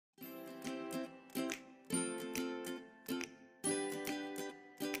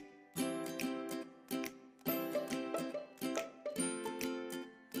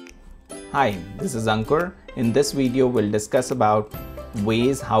Hi, this is Ankur. In this video, we'll discuss about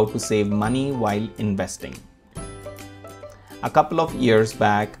ways how to save money while investing. A couple of years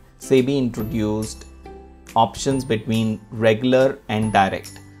back, SEBI introduced options between regular and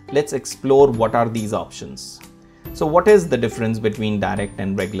direct. Let's explore what are these options. So what is the difference between direct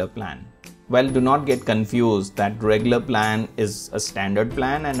and regular plan? Well, do not get confused that regular plan is a standard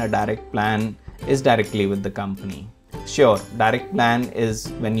plan and a direct plan is directly with the company. Sure, direct plan is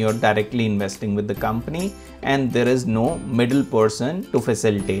when you're directly investing with the company and there is no middle person to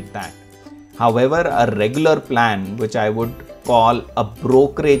facilitate that. However, a regular plan, which I would call a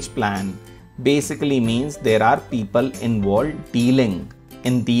brokerage plan, basically means there are people involved dealing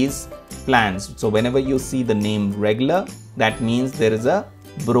in these plans. So whenever you see the name regular, that means there is a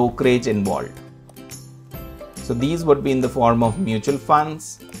brokerage involved. So these would be in the form of mutual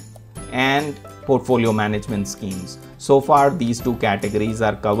funds and portfolio management schemes. So far these two categories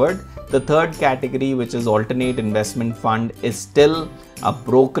are covered. The third category, which is alternate investment fund, is still a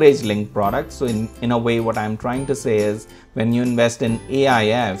brokerage linked product. So in a way, what I'm trying to say is when you invest in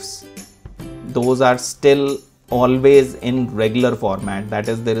AIFs, those are still always in regular format. That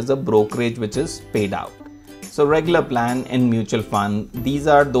is, there is a brokerage which is paid out. So regular plan and mutual fund, these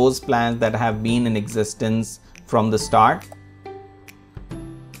are those plans that have been in existence from the start.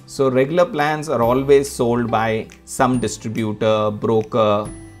 So regular plans are always sold by some distributor, broker,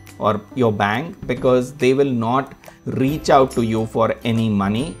 or your bank, because they will not reach out to you for any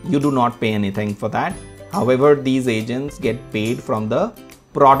money. You do not pay anything for that. However, these agents get paid from the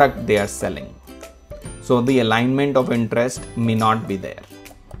product they are selling. So the alignment of interest may not be there.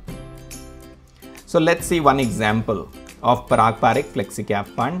 So let's see one example of Parag Parikh Flexi Cap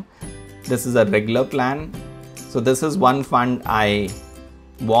Fund. This is a regular plan. So this is one fund I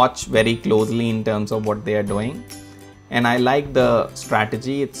watch very closely in terms of what they are doing, and I like the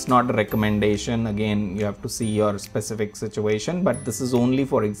strategy. It's not a recommendation. Again, you have to see your specific situation, but this is only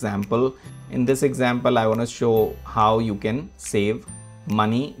for example. In this example, I want to show how you can save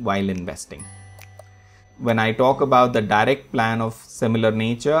money while investing. When I talk about the direct plan of similar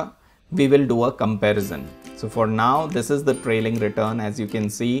nature, we will do a comparison. So for now, this is the trailing return. As you can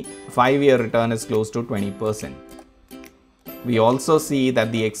see, 5-year return is close to 20%. We also see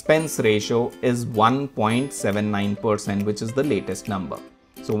that the expense ratio is 1.79%, which is the latest number.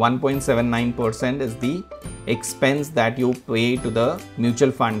 So 1.79% is the expense that you pay to the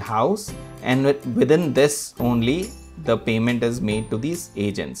mutual fund house, and within this only the payment is made to these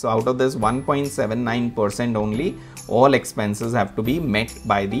agents. So out of this 1.79% only, all expenses have to be met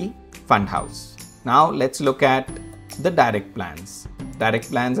by the fund house. Now let's look at the direct plans. Direct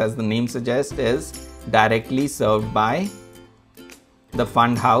plans, as the name suggests, is directly served by the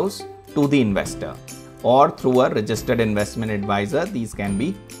fund house to the investor, or through a registered investment advisor. These can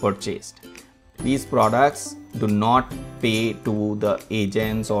be purchased. These products do not pay to the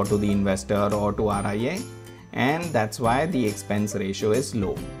agents or to the investor or to RIA, and that's why the expense ratio is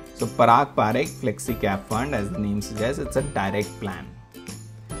low. So Parag Parikh Flexi Cap Fund, as the name suggests, it's a direct plan.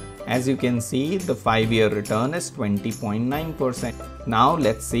 As you can see, the 5-year return is 20.9%. Now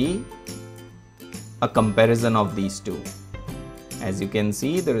let's see a comparison of these two. As you can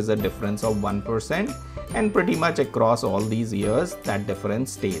see, there is a difference of 1%, and pretty much across all these years that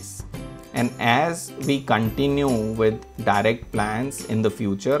difference stays. And as we continue with direct plans in the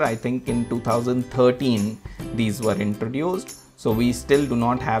future, I think in 2013 these were introduced. So we still do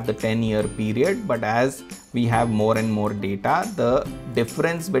not have the 10-year period, but as we have more and more data, the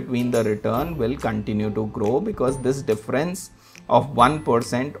difference between the return will continue to grow, because this difference of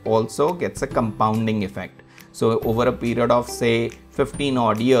 1% also gets a compounding effect. So over a period of say 15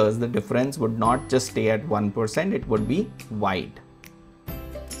 odd years, the difference would not just stay at 1%, it would be wide.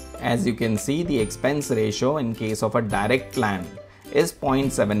 As you can see, the expense ratio in case of a direct plan is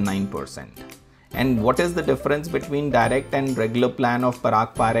 0.79%. And what is the difference between direct and regular plan of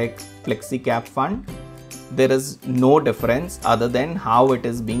Parag Parikh Flexi Cap Fund? There is no difference other than how it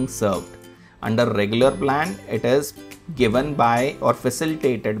is being served. Under regular plan, it is given by or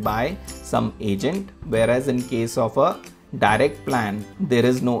facilitated by some agent, whereas in case of a direct plan, there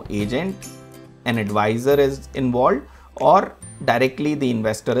is no agent, an advisor is involved, or directly the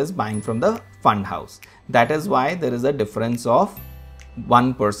investor is buying from the fund house. That is why there is a difference of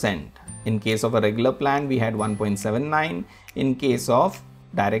 1%. In case of a regular plan, we had 1.79. In case of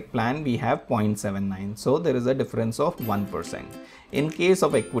direct plan, we have 0.79. So there is a difference of 1%. In case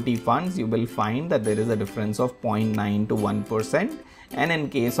of equity funds, you will find that there is a difference of 0.9 to 1%. And in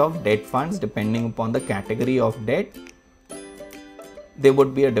case of debt funds, depending upon the category of debt, there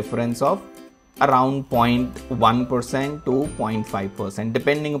would be a difference of around 0.1% to 0.5%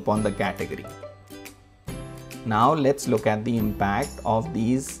 depending upon the category. Now let's look at the impact of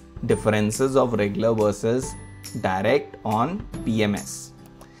these differences of regular versus direct on PMS.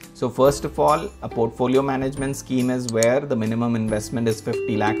 So first of all, a portfolio management scheme is where the minimum investment is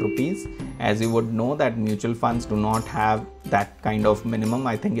 50 lakh rupees. As you would know that mutual funds do not have that kind of minimum.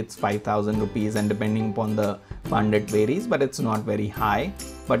 I think it's 5,000 rupees, and depending upon the fund it varies, but it's not very high.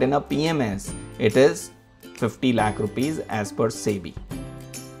 But in a PMS, it is 50 lakh rupees as per SEBI.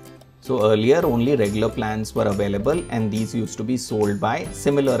 So earlier only regular plans were available, and these used to be sold by,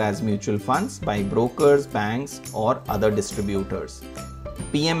 similar as mutual funds, by brokers, banks or other distributors.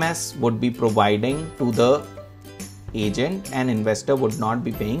 PMS would be providing to the agent and investor would not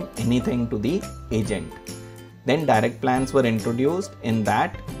be paying anything to the agent. Then direct plans were introduced, in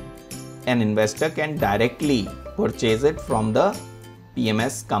that an investor can directly purchase it from the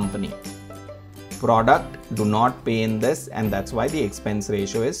PMS company. Product do not pay in this, and that's why the expense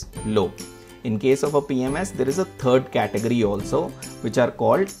ratio is low. In case of a PMS, there is a third category also, which are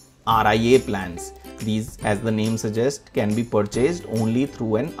called RIA plans. These, as the name suggests, can be purchased only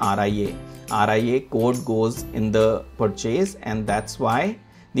through an RIA. RIA code goes in the purchase, and that's why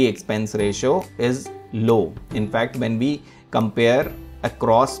the expense ratio is low. In fact, when we compare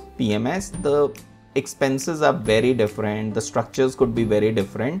across PMS, the expenses are very different. The structures could be very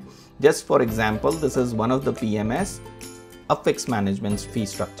different. Just for example, this is one of the PMS, a fixed management fee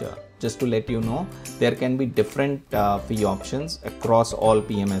structure. Just to let you know, there can be different fee options across all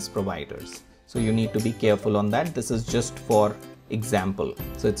PMS providers. So you need to be careful on that. This is just for example.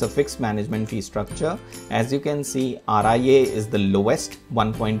 So it's a fixed management fee structure. As you can see, RIA is the lowest,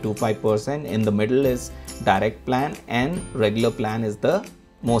 1.25%. In the middle is direct plan, and regular plan is the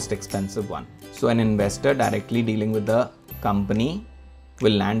most expensive one. So an investor directly dealing with the company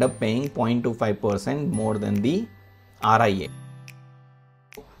will land up paying 0.25% more than the RIA.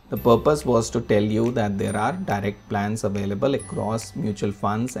 The purpose was to tell you that there are direct plans available across mutual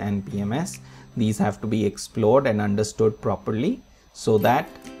funds and PMS. These have to be explored and understood properly so that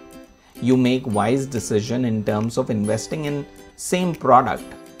you make wise decision in terms of investing in same product,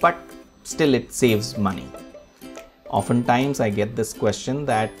 but still it saves money. Oftentimes I get this question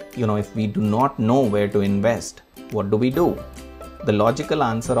that, if we do not know where to invest, what do we do? The logical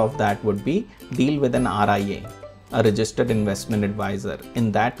answer of that would be deal with an RIA, a registered investment advisor.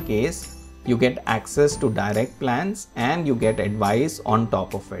 In that case, you get access to direct plans and you get advice on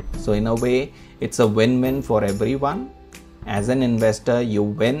top of it. So in a way, it's a win-win for everyone. As an investor, you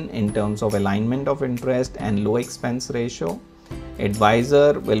win in terms of alignment of interest and low expense ratio.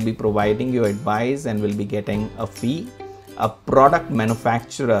 Advisor will be providing you advice and will be getting a fee. A product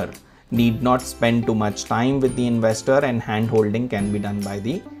manufacturer need not spend too much time with the investor, and hand-holding can be done by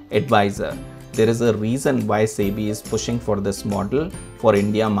the advisor. There is a reason why SEBI is pushing for this model for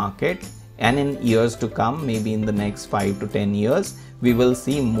India market, and in years to come, maybe in the next 5 to 10 years, we will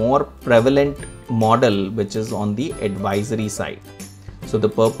see more prevalent model which is on the advisory side. So the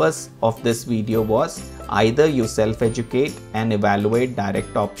purpose of this video was either you self-educate and evaluate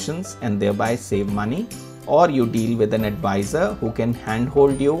direct options and thereby save money, or you deal with an advisor who can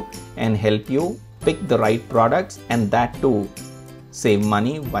handhold you and help you pick the right products, and that too save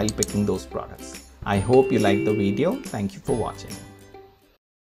money while picking those products. I hope you liked the video. Thank you for watching.